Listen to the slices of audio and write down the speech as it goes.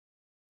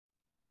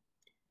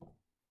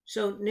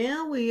So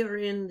now we are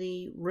in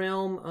the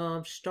realm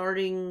of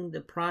starting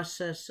the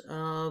process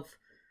of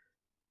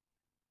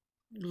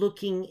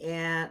looking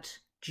at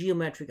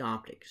geometric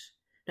optics.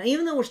 Now,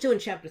 even though we're still in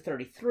chapter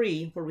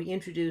 33, where we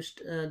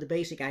introduced the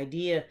basic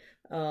idea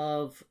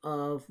of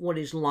what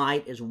is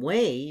light as a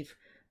wave,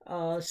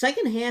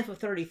 second half of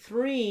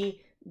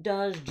 33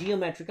 does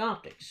geometric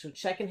optics. So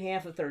second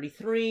half of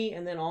 33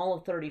 and then all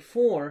of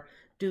 34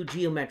 do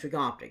geometric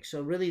optics.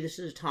 So really this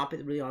is a topic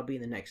that really ought to be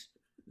in the next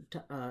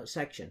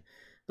section.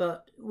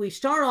 But we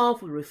start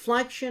off with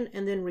reflection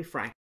and then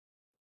refraction.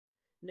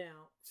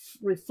 Now,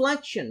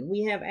 reflection,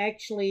 we have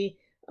actually,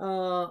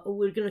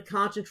 we're going to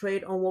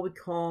concentrate on what we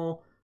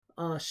call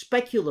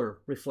specular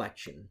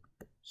reflection.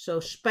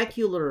 So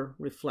specular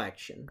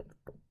reflection.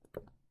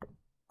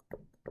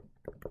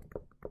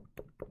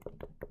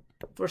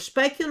 For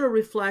specular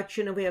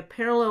reflection, if we have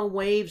parallel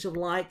waves of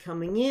light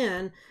coming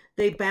in,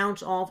 they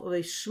bounce off of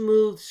a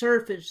smooth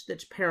surface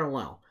that's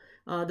parallel.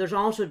 There's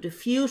also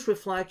diffuse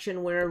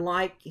reflection, where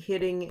light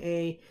hitting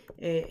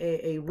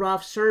a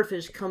rough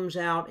surface comes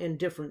out in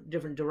different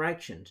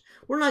directions.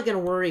 We're not going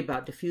to worry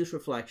about diffuse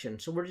reflection,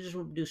 so we're just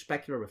going to do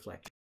specular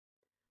reflection.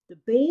 The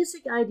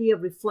basic idea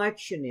of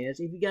reflection is,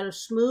 if you got a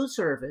smooth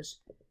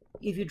surface,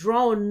 if you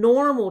draw a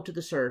normal to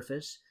the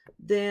surface,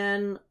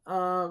 then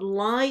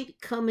light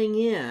coming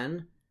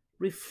in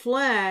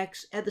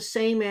reflects at the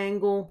same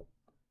angle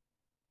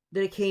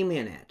that it came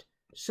in at.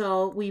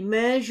 So we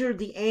measure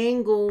the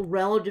angle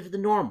relative to the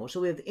normal. So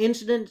we have the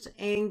incidence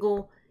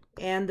angle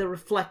and the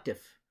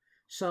reflective.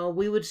 So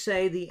we would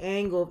say the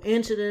angle of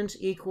incidence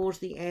equals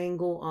the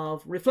angle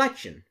of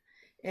reflection.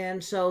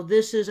 And so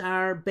this is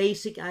our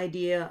basic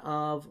idea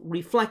of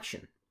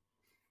reflection.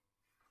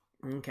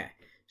 Okay,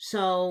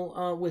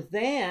 so with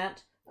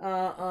that,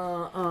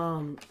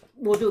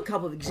 we'll do a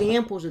couple of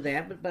examples of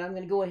that, but I'm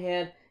going to go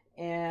ahead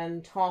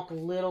and talk a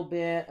little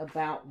bit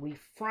about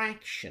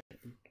refraction.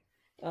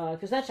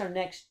 Because that's our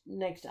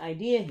next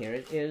idea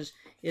here, is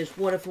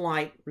what if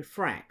light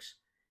refracts?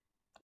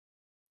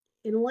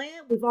 In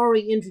lab, we've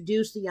already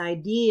introduced the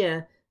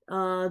idea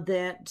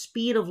that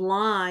speed of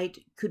light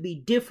could be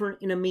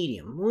different in a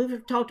medium.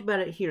 We've talked about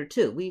it here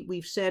too.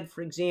 We've said,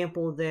 for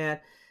example,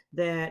 that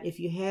if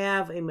you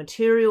have a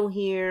material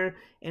here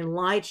and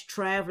light's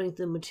traveling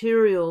through the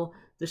material,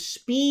 the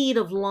speed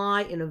of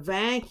light in a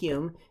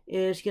vacuum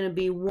is going to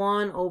be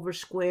 1 over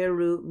square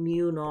root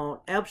mu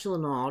naught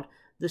epsilon naught.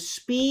 The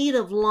speed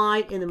of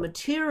light in the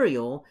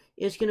material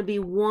is going to be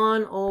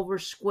 1 over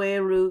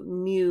square root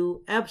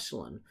mu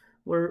epsilon,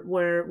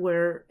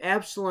 where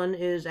epsilon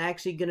is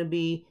actually going to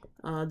be,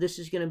 this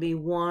is going to be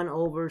 1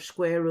 over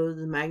square root of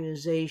the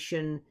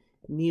magnetization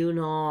mu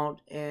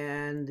naught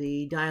and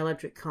the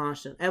dielectric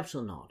constant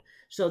epsilon naught.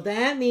 So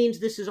that means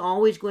this is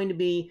always going to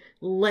be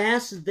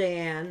less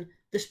than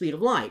the speed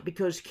of light,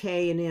 because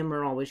K and M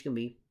are always going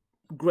to be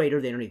greater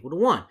than or equal to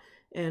 1.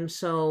 And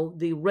so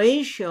the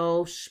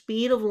ratio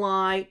speed of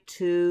light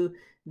to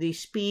the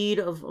speed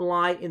of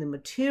light in the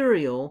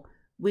material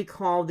we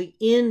call the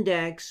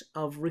index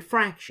of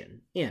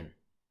refraction, N.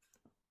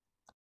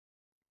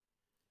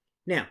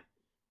 Now,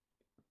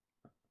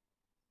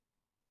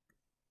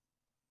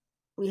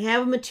 we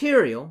have a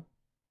material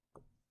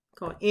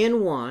called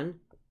N1,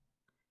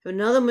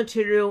 another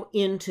material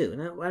N2.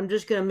 Now, I'm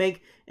just going to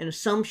make an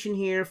assumption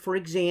here, for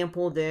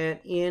example,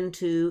 that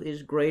N2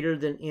 is greater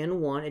than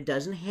N1. It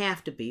doesn't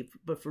have to be,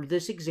 but for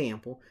this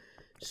example.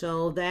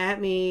 So that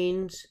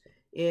means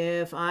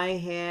if I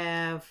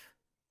have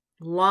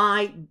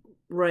light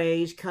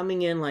rays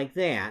coming in like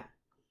that,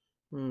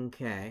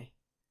 okay,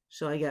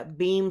 so I got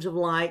beams of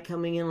light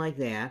coming in like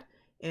that,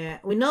 and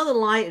we know that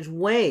light is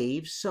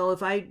waves, so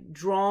if I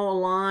draw a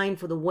line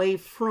for the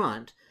wave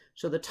front,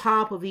 so the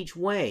top of each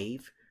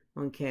wave,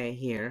 okay,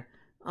 here,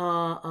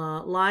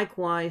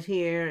 likewise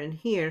here and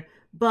here,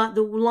 but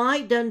the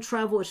light doesn't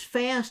travel as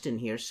fast in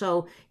here.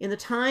 So in the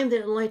time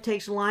that it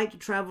takes light to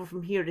travel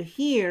from here to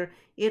here,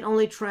 it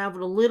only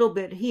traveled a little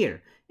bit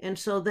here. And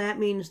so that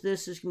means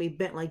this is going to be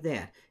bent like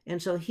that.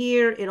 And so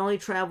here it only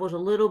travels a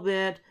little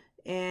bit,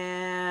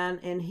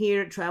 and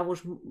here it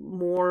travels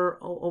more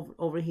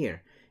over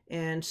here.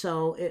 And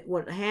so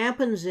what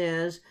happens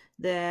is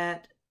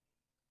that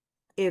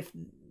if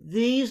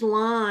these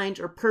lines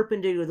are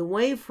perpendicular to the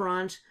wave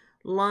fronts,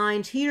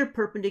 lines here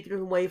perpendicular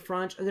to the wave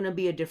fronts are going to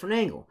be a different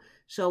angle.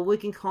 So we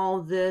can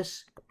call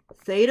this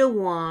theta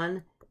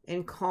 1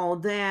 and call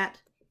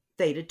that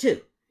theta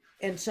 2.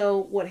 And so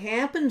what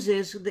happens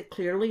is that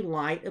clearly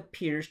light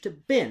appears to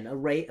bend. A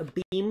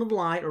beam of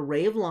light or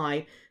ray of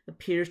light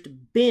appears to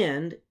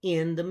bend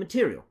in the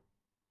material.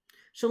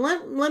 So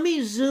let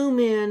me zoom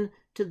in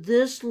to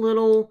this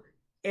little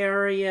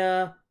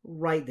area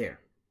right there.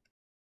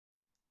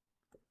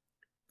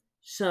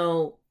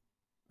 So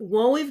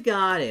what we've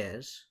got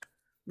is,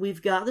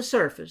 we've got the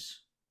surface,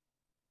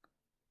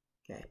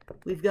 okay,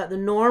 we've got the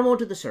normal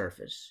to the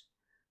surface,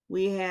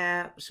 we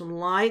have some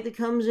light that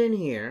comes in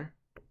here,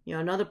 you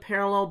know, another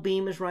parallel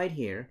beam is right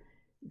here,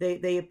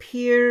 they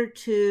appear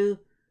to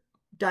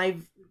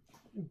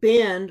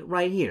bend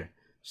right here.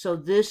 So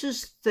this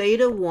is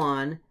theta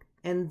 1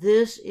 and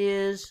this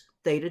is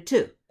theta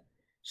 2.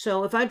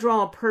 So if I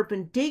draw a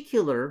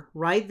perpendicular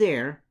right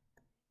there,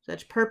 so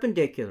that's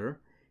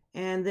perpendicular,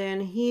 and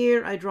then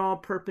here I draw a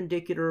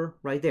perpendicular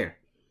right there.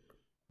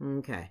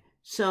 Okay,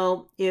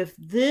 so if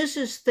this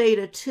is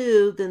theta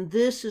 2, then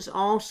this is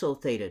also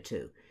theta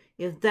 2.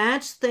 If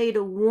that's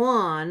theta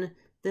 1,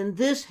 then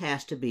this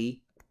has to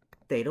be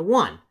theta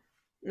 1.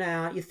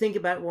 Now, you think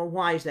about, well,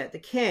 why is that the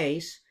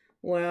case?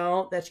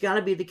 Well, that's got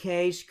to be the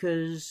case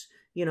because,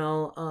 you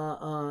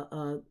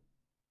know,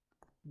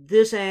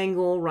 this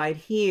angle right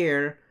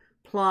here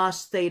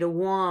plus theta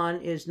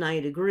 1 is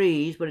 90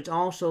 degrees, but it's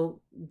also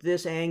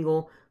this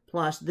angle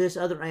plus this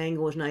other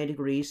angle is 90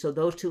 degrees. So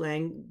those two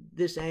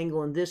this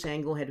angle and this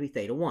angle had to be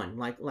theta 1,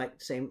 like the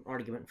same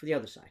argument for the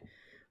other side.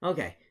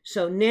 Okay,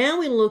 so now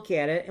we look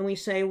at it and we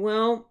say,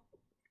 well,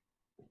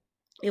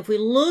 if we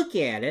look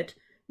at it,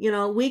 you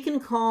know, we can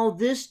call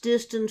this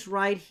distance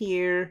right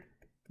here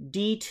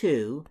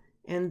D2,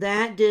 and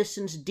that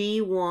distance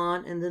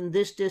D1, and then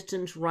this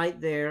distance right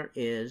there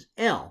is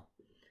L.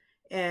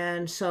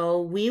 And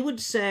so we would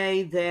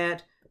say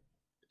that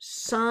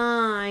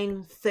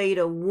sine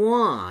theta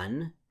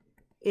 1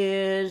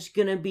 is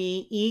going to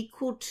be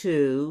equal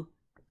to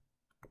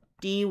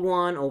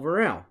D1 over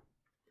L.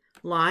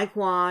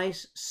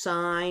 Likewise,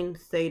 sine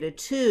theta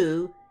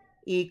 2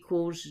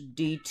 equals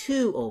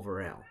D2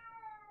 over L.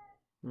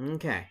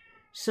 Okay,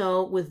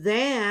 so with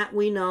that,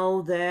 we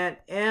know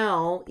that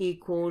L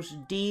equals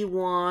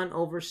D1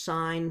 over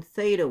sine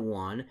theta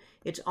 1.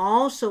 It's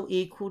also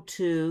equal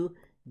to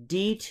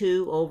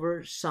D2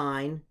 over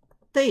sine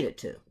theta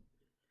 2.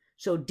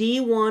 So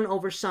D1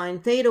 over sine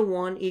theta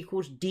 1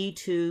 equals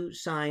D2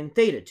 sine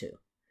theta 2.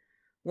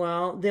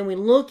 Well, then we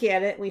look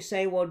at it and we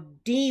say, well,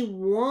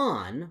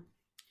 D1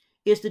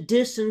 is the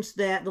distance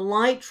that the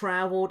light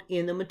traveled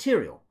in the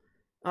material,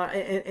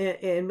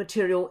 in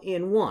material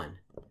N1.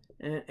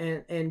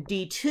 And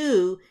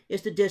D2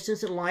 is the distance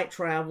that light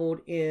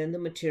traveled in the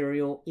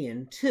material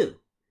N2.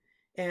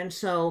 And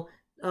so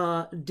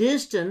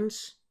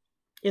distance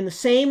in the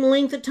same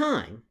length of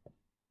time,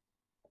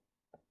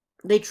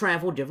 they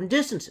travel different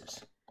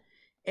distances.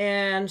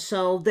 And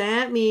so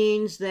that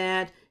means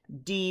that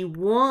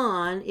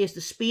D1 is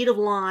the speed of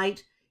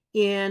light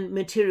in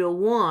material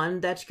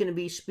 1. That's going to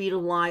be speed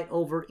of light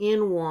over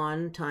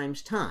N1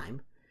 times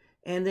time.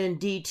 And then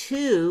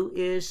D2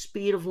 is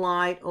speed of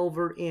light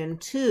over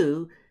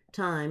N2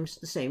 times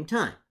the same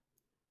time.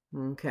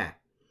 Okay,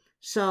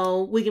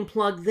 so we can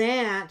plug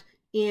that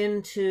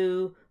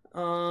into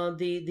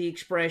the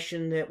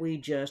expression that we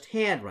just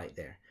had right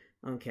there.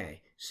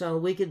 Okay, so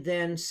we could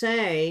then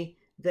say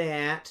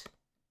that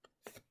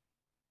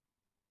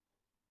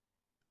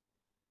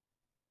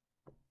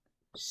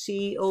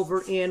C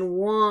over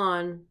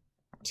N1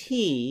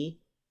 t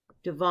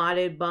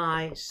divided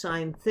by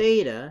sine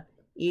theta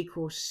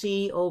equals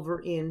C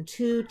over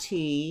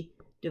N2t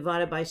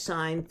divided by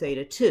sine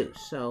theta 2.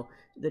 So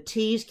the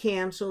t's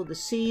cancel, the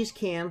c's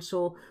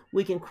cancel.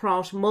 We can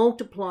cross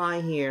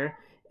multiply here,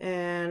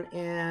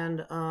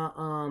 and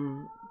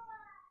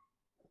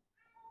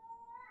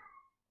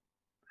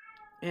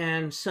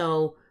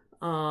so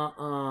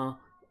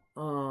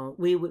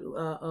we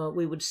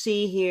would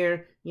see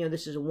here, you know,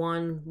 this is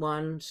 1,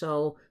 1,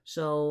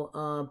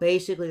 so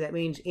basically that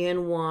means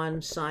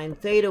N1 sine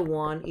theta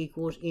 1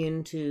 equals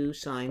N2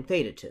 sine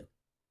theta 2.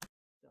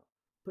 So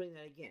putting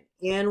that again,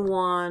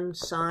 N1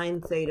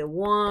 sine theta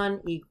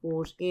 1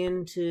 equals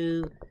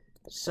N2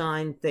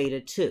 sine theta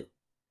 2.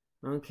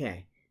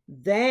 Okay,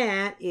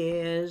 that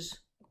is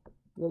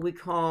what we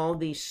call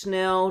the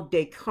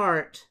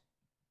Snell-Descartes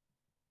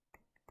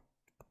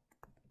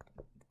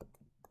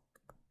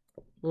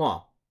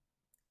law,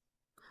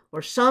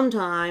 or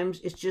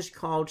sometimes it's just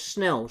called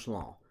Snell's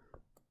law.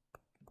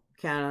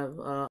 Kind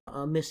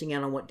of missing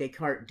out on what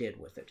Descartes did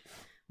with it,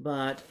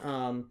 but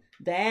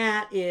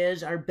that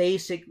is our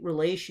basic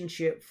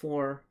relationship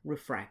for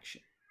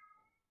refraction.